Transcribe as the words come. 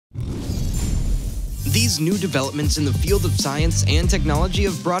These new developments in the field of science and technology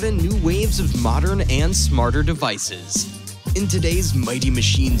have brought in new waves of modern and smarter devices. In today's Mighty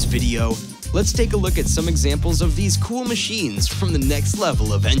Machines video, let's take a look at some examples of these cool machines from the next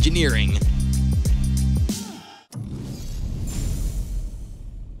level of engineering.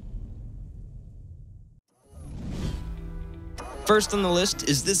 First on the list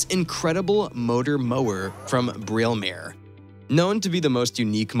is this incredible motor mower from BRIELMAIER. Known to be the most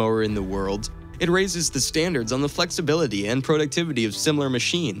unique mower in the world, it raises the standards on the flexibility and productivity of similar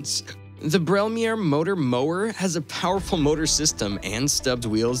machines. The BRIELMAIER motor mower has a powerful motor system and stubbed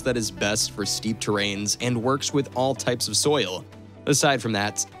wheels that is best for steep terrains and works with all types of soil. Aside from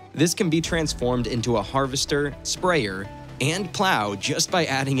that, this can be transformed into a harvester, sprayer, and plow just by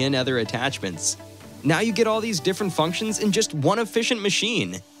adding in other attachments. Now you get all these different functions in just one efficient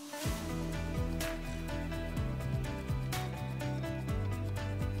machine.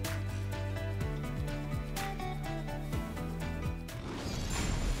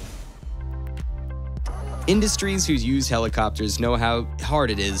 Industries who use helicopters know how hard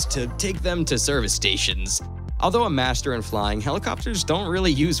it is to take them to service stations. Although a master in flying, helicopters don't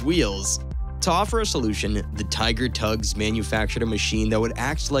really use wheels. To offer a solution, the TUG'S manufactured a machine that would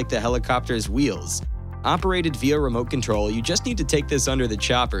act like the helicopter's wheels. Operated via remote control, you just need to take this under the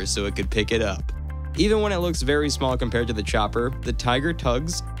chopper so it could pick it up. Even when it looks very small compared to the chopper, the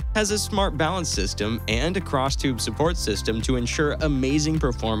TUG'S has a smart balance system and a cross-tube support system to ensure amazing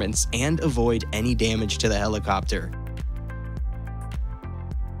performance and avoid any damage to the helicopter.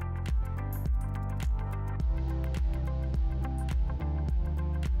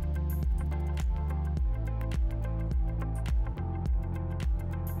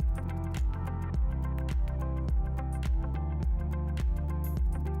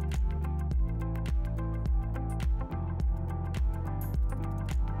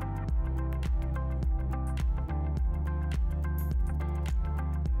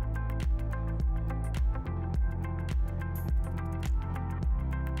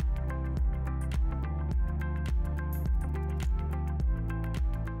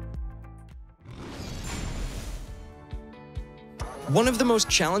 One of the most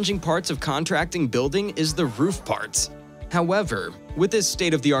challenging parts of contracting building is the roof part. However, with this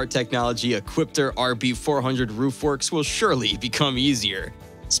state-of-the-art technology, EQUIPTER RB400 roof works will surely become easier.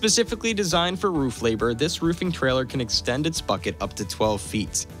 Specifically designed for roof labor, this roofing trailer can extend its bucket up to 12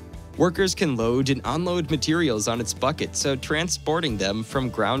 feet. Workers can load and unload materials on its bucket, so transporting them from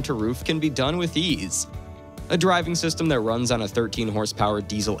ground to roof can be done with ease. A driving system that runs on a 13-horsepower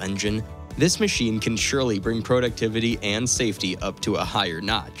diesel engine, this machine can surely bring productivity and safety up to a higher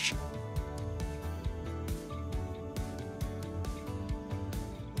notch.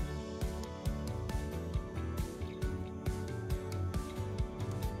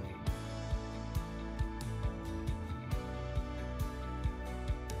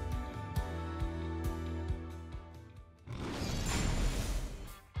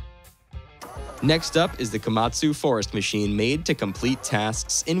 Next up is the KOMATSU forest machine made to complete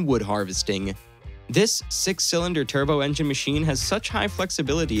tasks in wood harvesting. This 6-cylinder turbo engine machine has such high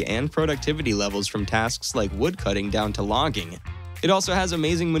flexibility and productivity levels from tasks like wood cutting down to logging. It also has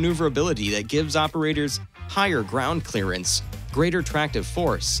amazing maneuverability that gives operators higher ground clearance, greater tractive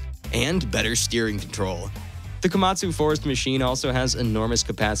force, and better steering control. The KOMATSU forest machine also has enormous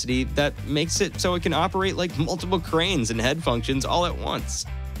capacity that makes it so it can operate like multiple cranes and head functions all at once.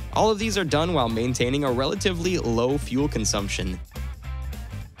 All of these are done while maintaining a relatively low fuel consumption.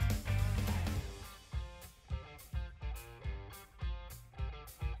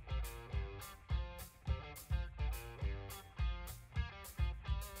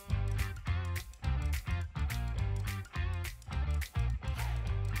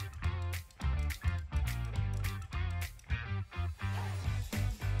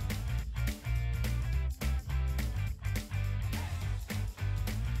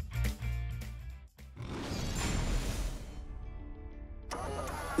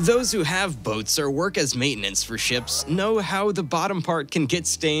 Those who have boats or work as maintenance for ships know how the bottom part can get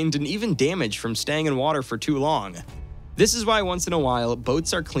stained and even damaged from staying in water for too long. This is why once in a while,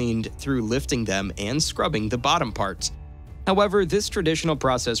 boats are cleaned through lifting them and scrubbing the bottom part. However, this traditional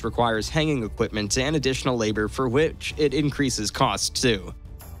process requires hanging equipment and additional labor, for which it increases costs too.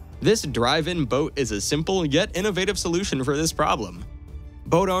 This DriveIn Boat is a simple yet innovative solution for this problem.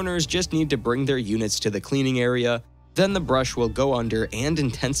 Boat owners just need to bring their units to the cleaning area. Then the brush will go under and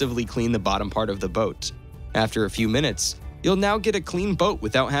intensively clean the bottom part of the boat. After a few minutes, you'll now get a clean boat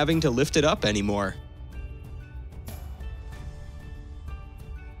without having to lift it up anymore.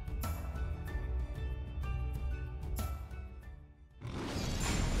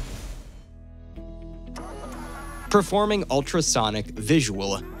 Performing ultrasonic,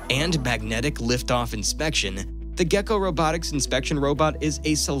 visual, and magnetic liftoff inspection, the Gecko Robotics inspection robot is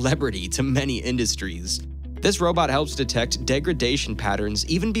a celebrity to many industries. This robot helps detect degradation patterns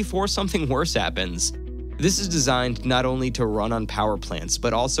even before something worse happens. This is designed not only to run on power plants,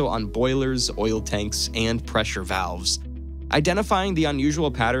 but also on boilers, oil tanks, and pressure valves. Identifying the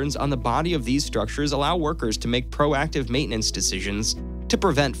unusual patterns on the body of these structures allow workers to make proactive maintenance decisions to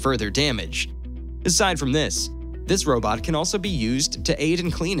prevent further damage. Aside from this robot can also be used to aid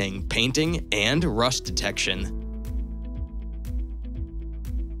in cleaning, painting, and rust detection.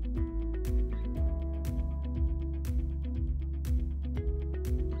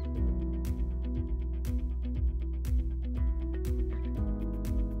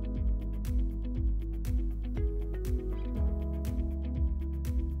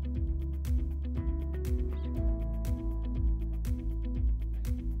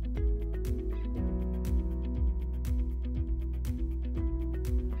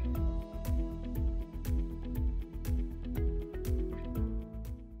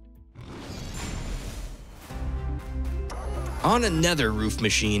 On another roof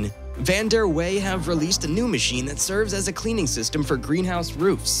machine, WAAY have released a new machine that serves as a cleaning system for greenhouse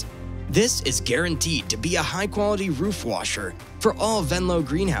roofs. This is guaranteed to be a high-quality roof washer for all Venlo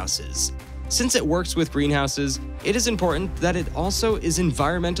greenhouses. Since it works with greenhouses, it is important that it also is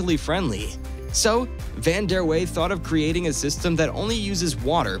environmentally friendly. So, WAAY thought of creating a system that only uses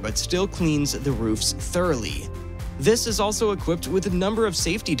water but still cleans the roofs thoroughly. This is also equipped with a number of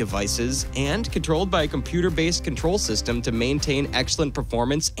safety devices and controlled by a computer-based control system to maintain excellent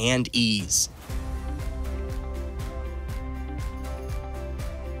performance and ease.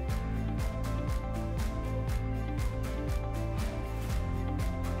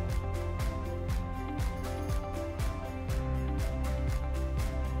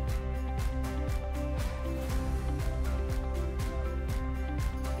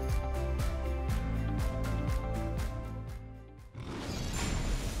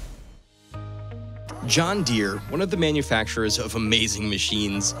 John Deere, one of the manufacturers of amazing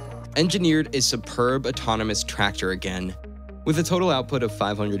machines, engineered a superb autonomous tractor again. With a total output of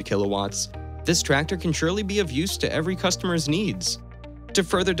 500 kilowatts, this tractor can surely be of use to every customer's needs. To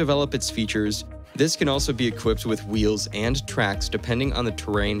further develop its features, this can also be equipped with wheels and tracks depending on the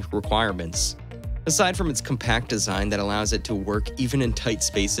terrain requirements. Aside from its compact design that allows it to work even in tight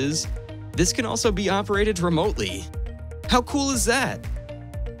spaces, this can also be operated remotely. How cool is that?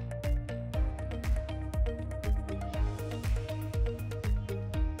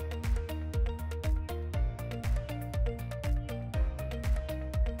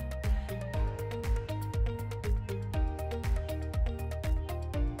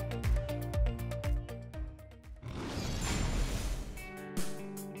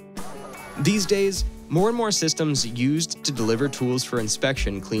 These days, more and more systems used to deliver tools for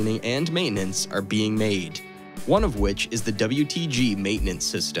inspection, cleaning, and maintenance are being made, one of which is the WTG Maintenance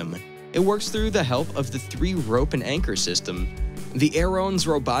system. It works through the help of the 3-rope and anchor system. The AERONES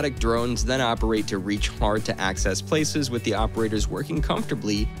robotic drones then operate to reach hard-to-access places with the operators working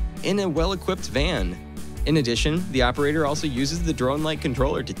comfortably in a well-equipped van. In addition, the operator also uses the drone-like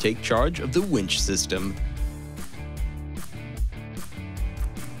controller to take charge of the winch system.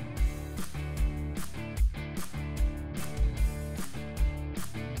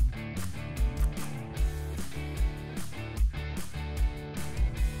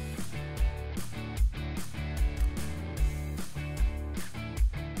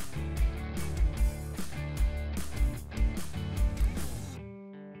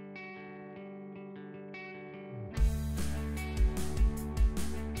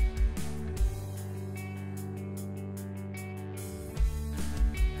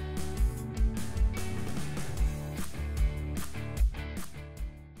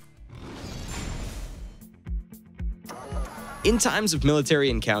 In times of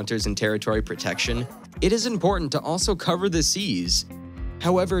military encounters and territory protection, it is important to also cover the seas.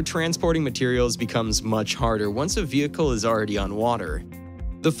 However, transporting materials becomes much harder once a vehicle is already on water.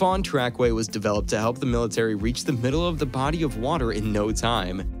 The Fawn Trackway was developed to help the military reach the middle of the body of water in no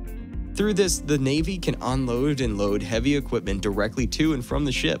time. Through this, the Navy can unload and load heavy equipment directly to and from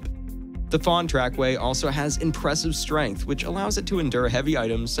the ship. The Fawn Trackway also has impressive strength, which allows it to endure heavy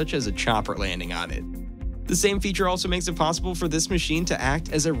items such as a chopper landing on it. The same feature also makes it possible for this machine to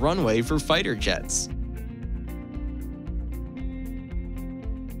act as a runway for fighter jets.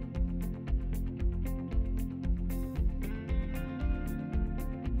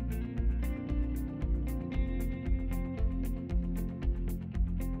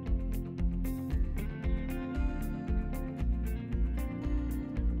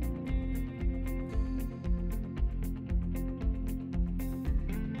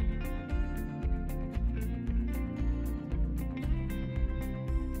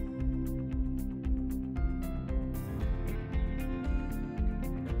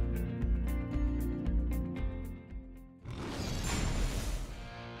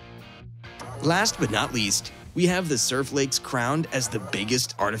 Last but not least, we have the Surf Lakes crowned as the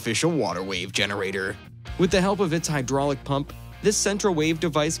biggest artificial water wave generator. With the help of its hydraulic pump, this central wave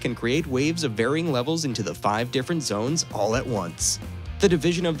device can create waves of varying levels into the 5 different zones all at once. The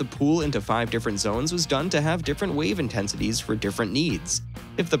division of the pool into 5 different zones was done to have different wave intensities for different needs.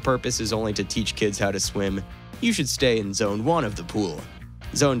 If the purpose is only to teach kids how to swim, you should stay in Zone 1 of the pool.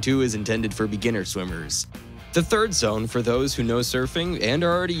 Zone 2 is intended for beginner swimmers. The third zone for those who know surfing and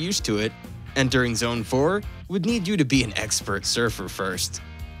are already used to it. Entering Zone 4 would need you to be an expert surfer first,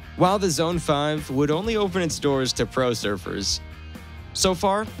 while the Zone 5 would only open its doors to pro surfers. So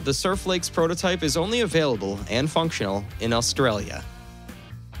far, the Surf Lakes prototype is only available and functional in Australia.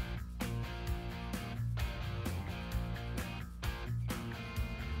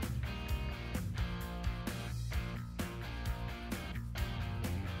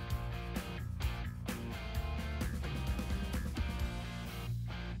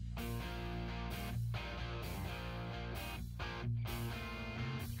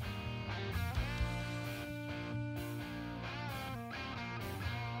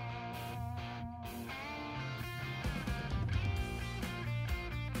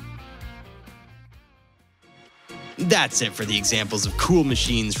 That's it for the examples of cool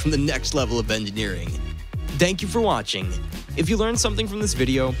machines from the next level of engineering. Thank you for watching. If you learned something from this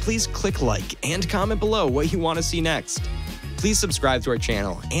video, please click like and comment below what you want to see next. Please subscribe to our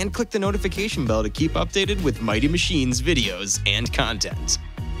channel and click the notification bell to keep updated with Mighty Machines videos and content.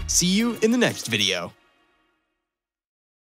 See you in the next video.